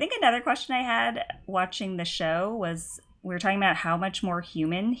 Yeah. I think another question I had watching the show was, we were talking about how much more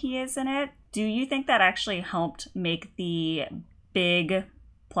human he is in it. Do you think that actually helped make the big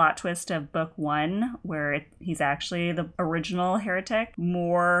plot twist of book 1, where he's actually the original heretic,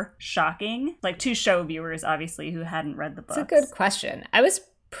 more shocking? Like, to show viewers, obviously, who hadn't read the book. It's a good question. I was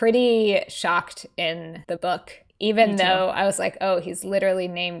pretty shocked in the book, even though I was like, oh, he's literally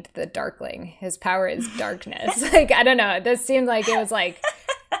named the Darkling. His power is darkness. Like, I don't know. This seemed like it was like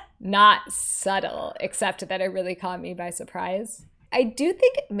not subtle, except that it really caught me by surprise. I do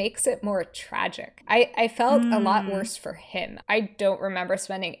think it makes it more tragic. I felt a lot worse for him. I don't remember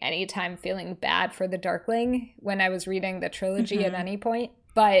spending any time feeling bad for the Darkling when I was reading the trilogy at any point.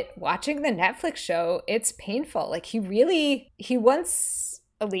 But watching the Netflix show, it's painful. Like, he wants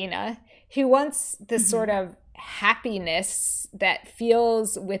Alina. He wants this sort of happiness that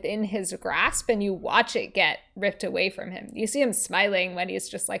feels within his grasp, and you watch it get ripped away from him. You see him smiling when he's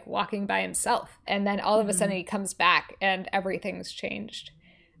just like walking by himself, and then all of a sudden he comes back and everything's changed.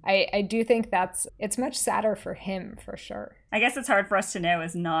 I do think it's much sadder for him, for sure. I guess it's hard for us to know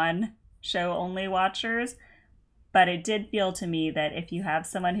as non-show only watchers, but it did feel to me that if you have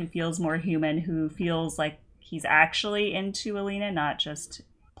someone who feels more human, who feels like he's actually into Alina, not just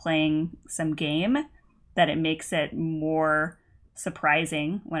playing some game, that it makes it more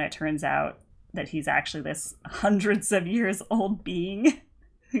surprising when it turns out that he's actually this hundreds of years old being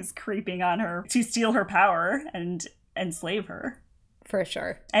who's creeping on her to steal her power and enslave her. For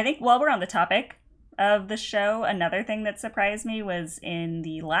sure. I think while we're on the topic of the show, another thing that surprised me was in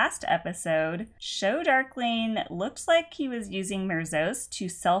the last episode, Show Darkling looked like he was using Merzos to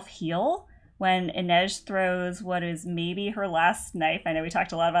self-heal when Inej throws what is maybe her last knife. I know we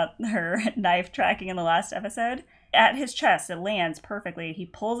talked a lot about her knife tracking in the last episode. At his chest, it lands perfectly. He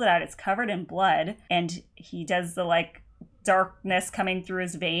pulls it out. It's covered in blood. And he does the, like, darkness coming through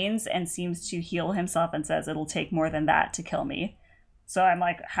his veins and seems to heal himself and says, it'll take more than that to kill me. So I'm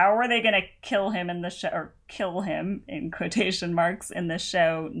like, how are they going to kill him in the show, or kill him in quotation marks in the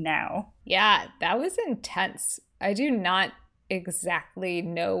show now? Yeah, that was intense. I do not exactly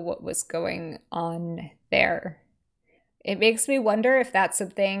know what was going on there. It makes me wonder if that's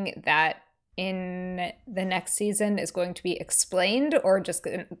something that in the next season is going to be explained or just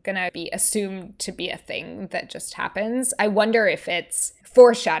gonna be assumed to be a thing that just happens. I wonder if it's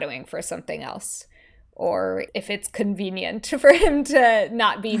foreshadowing for something else, or if it's convenient for him to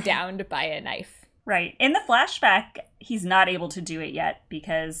not be downed by a knife. Right. In the flashback, he's not able to do it yet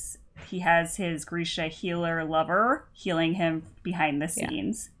because he has his Grisha healer lover healing him behind the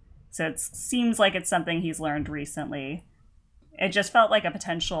scenes. Yeah. So it seems like it's something he's learned recently. It just felt like a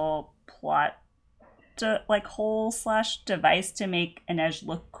potential plot hole/device to make Inej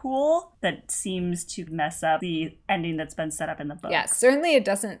look cool that seems to mess up the ending that's been set up in the book. Yeah, certainly it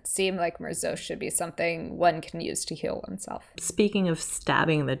doesn't seem like Merzos should be something one can use to heal oneself. Speaking of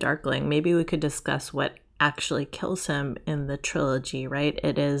stabbing the Darkling, maybe we could discuss what actually kills him in the trilogy, right?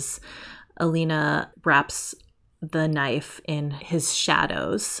 It is Alina wraps the knife in his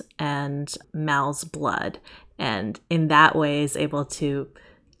shadows and Mal's blood, and in that way is able to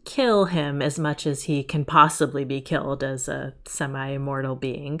kill him as much as he can possibly be killed as a semi-immortal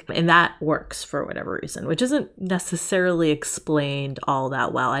being. And that works for whatever reason, which isn't necessarily explained all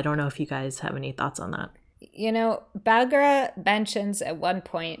that well. I don't know if you guys have any thoughts on that. You know, Baghra mentions at one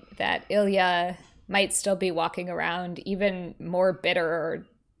point that Ilya might still be walking around even more bitter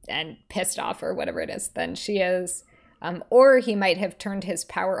and pissed off or whatever it is than she is. Or he might have turned his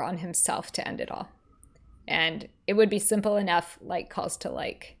power on himself to end it all. And it would be simple enough, like calls to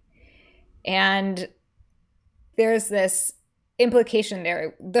like. And there's this implication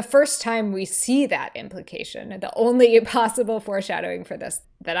there. The first time we see that implication, the only possible foreshadowing for this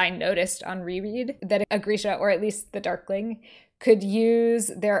that I noticed on reread, that a Grisha, or at least the Darkling, could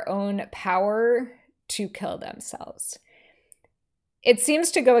use their own power to kill themselves. It seems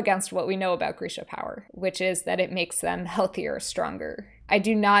to go against what we know about Grisha power, which is that it makes them healthier, stronger. I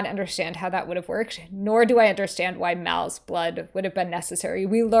do not understand how that would have worked, nor do I understand why Mal's blood would have been necessary.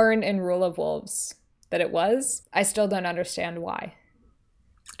 We learn in Rule of Wolves that it was. I still don't understand why.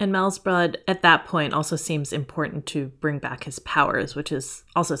 And Mal's blood at that point also seems important to bring back his powers, which is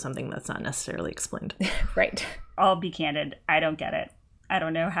also something that's not necessarily explained. Right. I'll be candid. I don't get it. I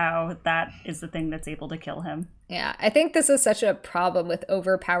don't know how that is the thing that's able to kill him. Yeah, I think this is such a problem with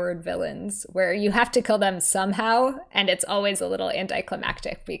overpowered villains, where you have to kill them somehow, and it's always a little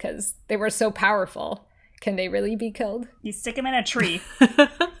anticlimactic because they were so powerful. Can they really be killed? You stick him in a tree.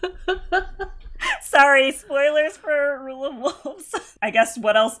 Sorry, spoilers for Rule of Wolves. I guess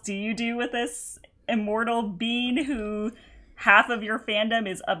what else do you do with this immortal being who half of your fandom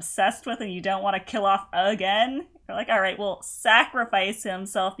is obsessed with and you don't want to kill off again? You're like, all right, well, sacrifice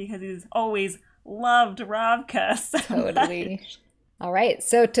himself because he's always loved Ravka so Totally. much. All right,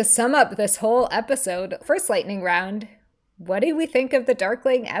 so to sum up this whole episode, first lightning round, what do we think of the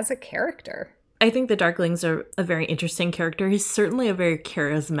Darkling as a character? I think the Darkling's are a very interesting character. He's certainly a very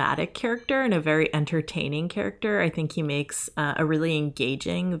charismatic character and a very entertaining character. I think he makes a really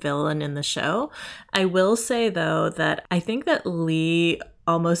engaging villain in the show. I will say, though, that I think that Lee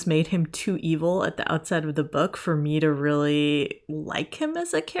almost made him too evil at the outset of the book for me to really like him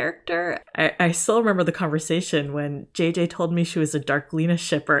as a character. I still remember the conversation when JJ told me she was a Darklina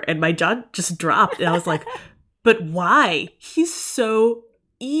shipper and my jaw just dropped. And I was like, but why? He's so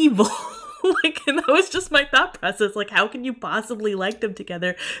evil. And that was just my thought process. How can you possibly like them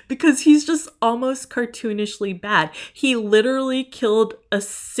together? Because he's just almost cartoonishly bad. He literally killed a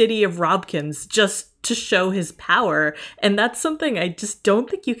city of Robkins just to show his power. And that's something I just don't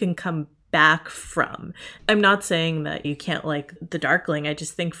think you can come back from. I'm not saying that you can't like the Darkling. I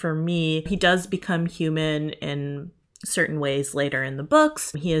just think for me, he does become human in certain ways later in the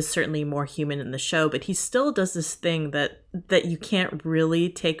books. He is certainly more human in the show, but he still does this thing that you can't really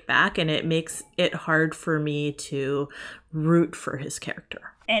take back, and it makes it hard for me to root for his character.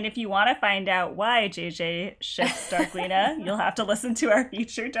 And if you want to find out why JJ ships Darklina, you'll have to listen to our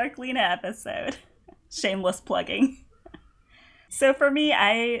future Darklina episode. Shameless plugging. So for me,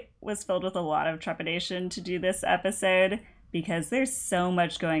 I was filled with a lot of trepidation to do this episode, because there's so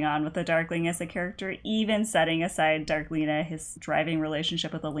much going on with the Darkling as a character, even setting aside Darklina, his driving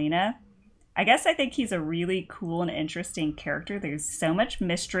relationship with Alina. I guess I think he's a really cool and interesting character. There's so much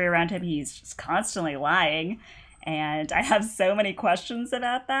mystery around him. He's just constantly lying, and I have so many questions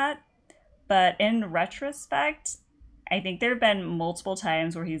about that. But in retrospect, I think there have been multiple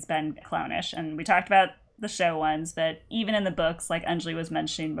times where he's been clownish, and we talked about the show ones, but even in the books, like Anjali was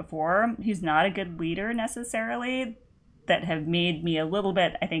mentioning before, he's not a good leader necessarily, that have made me a little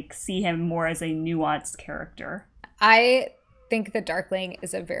bit, I think, see him more as a nuanced character. I think the Darkling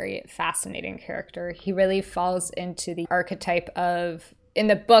is a very fascinating character. He really falls into the archetype of, in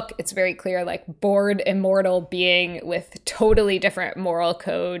the book, it's very clear, bored, immortal being with totally different moral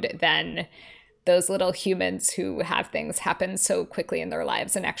code than those little humans who have things happen so quickly in their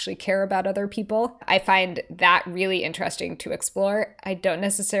lives and actually care about other people. I find that really interesting to explore. I don't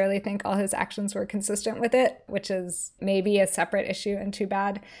necessarily think all his actions were consistent with it, which is maybe a separate issue and too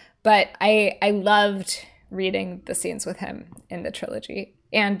bad. But I loved reading the scenes with him in the trilogy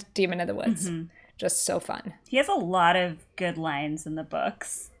and Demon of the Woods. Mm-hmm. Just so fun. He has a lot of good lines in the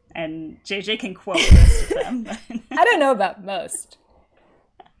books, and JJ can quote most of them. I don't know about most.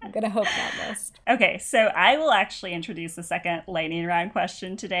 I'm going to hope not most. Okay, so I will actually introduce the second lightning round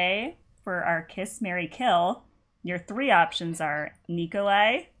question today for our Kiss, Marry, Kill. Your three options are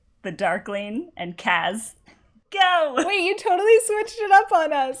Nikolai, the Darkling, and Kaz. Go! Wait, you totally switched it up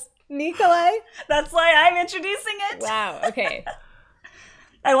on us. Nikolai? That's why I'm introducing it. Wow, okay.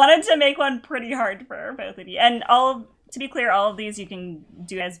 I wanted to make one pretty hard for both of you. And to be clear, all of these you can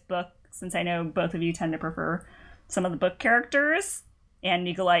do as book, since I know both of you tend to prefer some of the book characters. And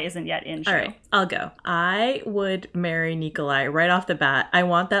Nikolai isn't yet in show. All right, I'll go. I would marry Nikolai right off the bat. I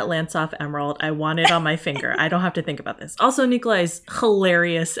want that Lance-off emerald. I want it on my finger. I don't have to think about this. Also, Nikolai is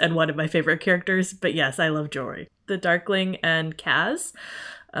hilarious and one of my favorite characters. But yes, I love jewelry. The Darkling and Kaz.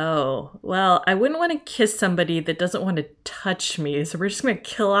 Oh, well, I wouldn't want to kiss somebody that doesn't want to touch me. So we're just going to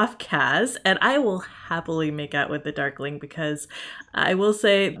kill off Kaz. And I will happily make out with the Darkling, because I will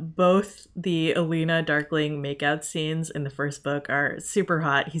say both the Alina Darkling makeout scenes in the first book are super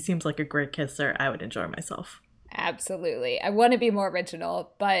hot. He seems like a great kisser. I would enjoy myself. Absolutely. I want to be more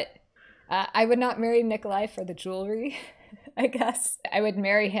original, but I would not marry Nikolai for the jewelry, I guess. I would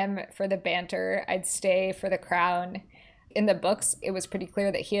marry him for the banter. I'd stay for the crown. In the books, it was pretty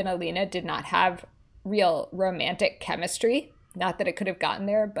clear that he and Alina did not have real romantic chemistry. Not that it could have gotten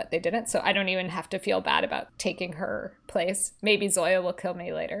there, but they didn't. So I don't even have to feel bad about taking her place. Maybe Zoya will kill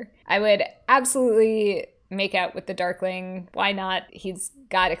me later. I would absolutely make out with the Darkling. Why not? He's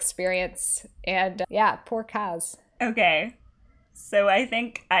got experience. And yeah, poor Kaz. Okay. So I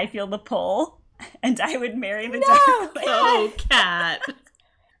think I feel the pull, and I would marry the Darkling. Oh, Cat.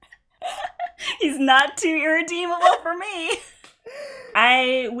 He's not too irredeemable for me.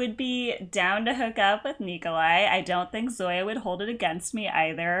 I would be down to hook up with Nikolai. I don't think Zoya would hold it against me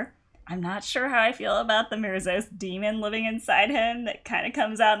either. I'm not sure how I feel about the Mirzos demon living inside him that kind of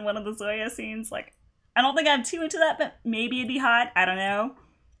comes out in one of the Zoya scenes. I don't think I'm too into that, but maybe it'd be hot. I don't know.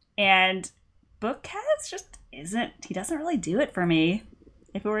 And Book Kaz, just he doesn't really do it for me.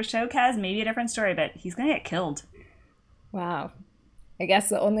 If it were show Kaz, maybe a different story, but he's gonna get killed. Wow. I guess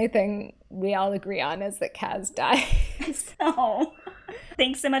the only thing we all agree on is that Kaz dies. Oh.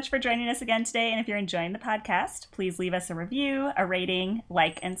 Thanks so much for joining us again today. And if you're enjoying the podcast, please leave us a review, a rating,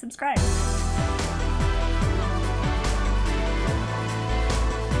 like, and subscribe.